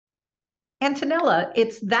Antonella,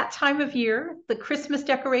 it's that time of year. The Christmas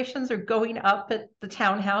decorations are going up at the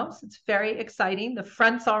townhouse. It's very exciting. The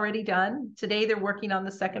front's already done. Today they're working on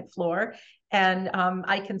the second floor, and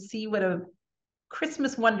I can see what a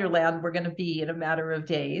Christmas wonderland we're going to be in a matter of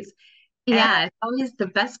days. And Yeah, it's always the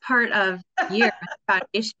best part of the year,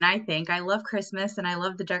 foundation, I think. I love Christmas and I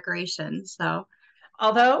love the decorations. So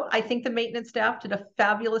although I think the maintenance staff did a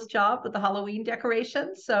fabulous job with the Halloween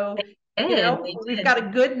decorations, so they we've did. got a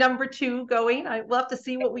good number two going. We'll have to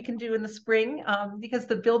see what we can do in the spring because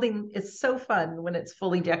the building is so fun when it's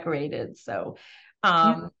fully decorated. So, Yeah.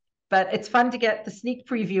 um, but it's fun to get the sneak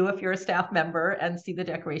preview if you're a staff member and see the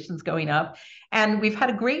decorations going up. And we've had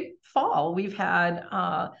a great fall. We've had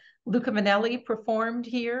Luca Manelli performed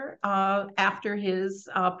here after his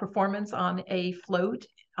performance on a float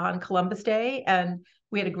on Columbus Day, and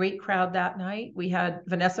we had a great crowd that night. We had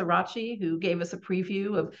Vanessa Racci, who gave us a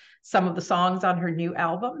preview of some of the songs on her new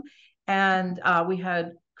album. And we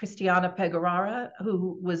had Cristiana Pegarara,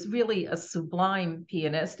 who was really a sublime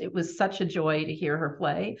pianist. It was such a joy to hear her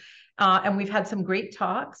play. And we've had some great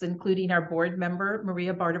talks, including our board member,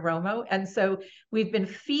 Maria Bartiromo. And so we've been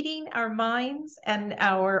feeding our minds and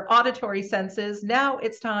our auditory senses. Now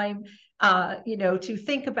it's time, to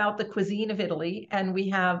think about the cuisine of Italy. And we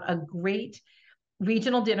have a great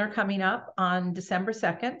regional dinner coming up on December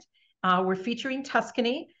 2nd. We're featuring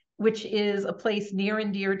Tuscany, which is a place near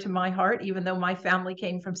and dear to my heart. Even though my family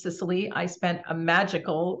came from Sicily, I spent a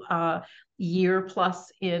magical year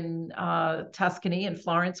plus in Tuscany and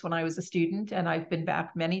Florence when I was a student, and I've been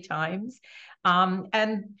back many times.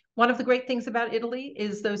 And one of the great things about Italy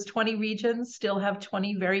is those 20 regions still have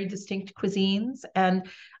 20 very distinct cuisines, and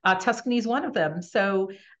Tuscany is one of them.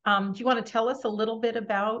 So, do you want to tell us a little bit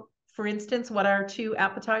about, for instance, what our two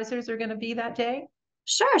appetizers are going to be that day?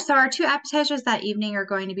 Sure. So our two appetizers that evening are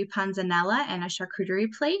going to be panzanella and a charcuterie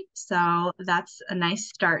plate. So that's a nice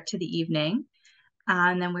start to the evening.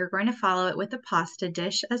 And then we're going to follow it with a pasta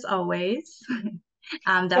dish as always.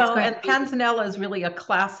 That's Well, going to and be, panzanella is really a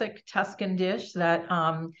classic Tuscan dish that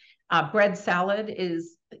bread salad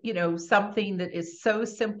is, something that is so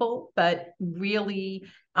simple, but really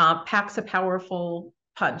packs a powerful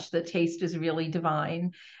punch. The taste is really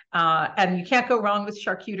divine. And you can't go wrong with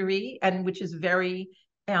charcuterie, and which is very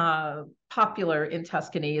popular in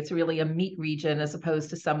Tuscany. It's really a meat region as opposed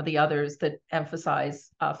to some of the others that emphasize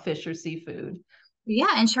fish or seafood.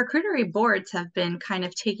 yeah, and charcuterie boards have been kind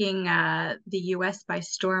of taking the US by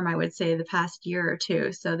storm, I would say, the past year or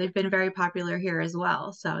two. So they've been very popular here as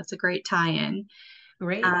well. So it's a great tie-in.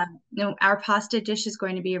 Great. Our pasta dish is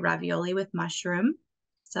going to be a ravioli with mushroom.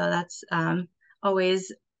 So that's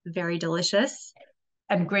always very delicious.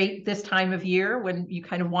 And great this time of year when you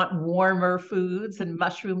kind of want warmer foods, and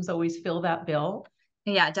mushrooms always fill that bill.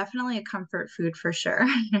 Yeah, definitely a comfort food for sure.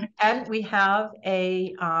 And we have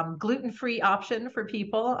a gluten-free option for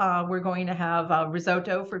people. We're going to have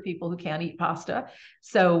risotto for people who can't eat pasta.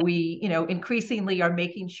 So we, increasingly are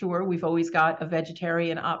making sure we've always got a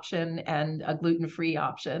vegetarian option and a gluten-free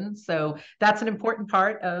option. So that's an important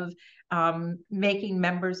part of making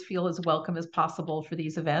members feel as welcome as possible for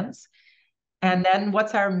these events. And then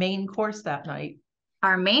what's our main course that night?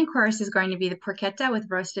 Our main course is going to be the porchetta with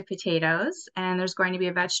roasted potatoes, and there's going to be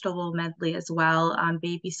a vegetable medley as well,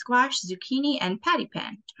 baby squash, zucchini, and patty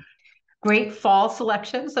pan. Great fall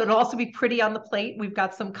selection. So it'll also be pretty on the plate. We've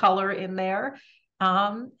got some color in there.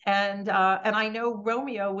 And I know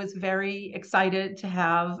Romeo was very excited to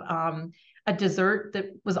have a dessert that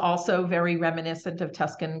was also very reminiscent of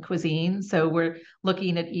Tuscan cuisine. So we're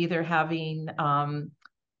looking at either having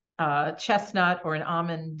chestnut or an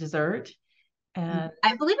almond dessert. And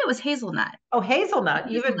I believe it was hazelnut. oh, hazelnut,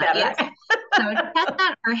 even Hazelnut, better. yes. So it's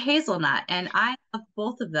chestnut or hazelnut, and I love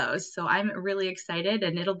both of those. So I'm really excited,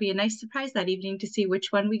 and it'll be a nice surprise that evening to see which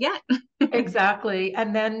one we get. Exactly.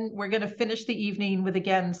 And then we're going to finish the evening with,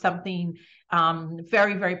 again, something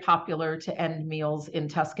very, very popular to end meals in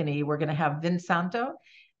Tuscany. We're going to have Vinsanto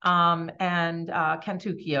and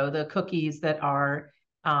Cantuccio, the cookies that are,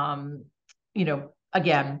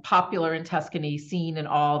 again, popular in Tuscany, seen in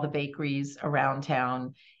all the bakeries around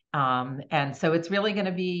town. And so it's really going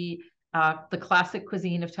to be the classic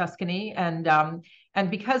cuisine of Tuscany. And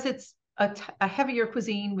because it's a heavier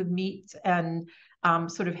cuisine with meat and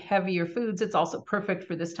sort of heavier foods, it's also perfect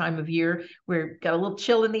for this time of year where you've got a little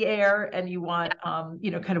chill in the air and you want,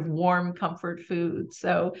 kind of warm comfort food.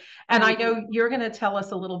 So, and I know you're going to tell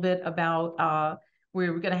us a little bit about,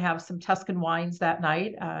 we're going to have some Tuscan wines that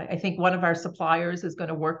night. I think one of our suppliers is going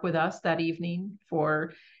to work with us that evening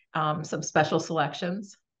for some special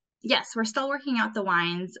selections. Yes, we're still working out the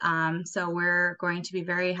wines. So we're going to be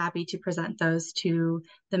very happy to present those to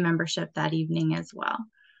the membership that evening as well.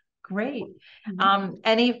 Great. Mhm.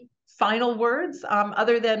 Any final words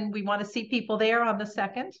other than we want to see people there on the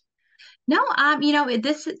 2nd? No,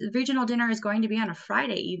 this regional dinner is going to be on a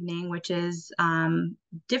Friday evening, which is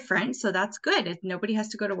different. So that's good. Nobody has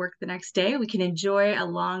to go to work the next day. We can enjoy a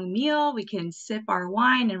long meal. We can sip our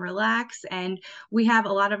wine and relax. And we have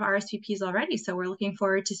a lot of RSVPs already. So we're looking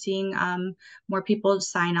forward to seeing more people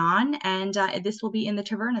sign on. And this will be in the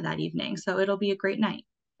Taverna that evening. So it'll be a great night.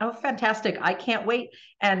 Oh, fantastic. I can't wait.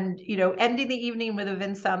 And, ending the evening with a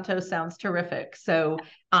Vin Santo sounds terrific. So,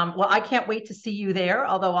 well, I can't wait to see you there,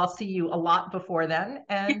 although I'll see you a lot before then.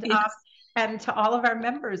 Yes. And to all of our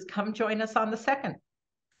members, come join us on the 2nd.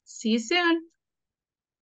 See you soon.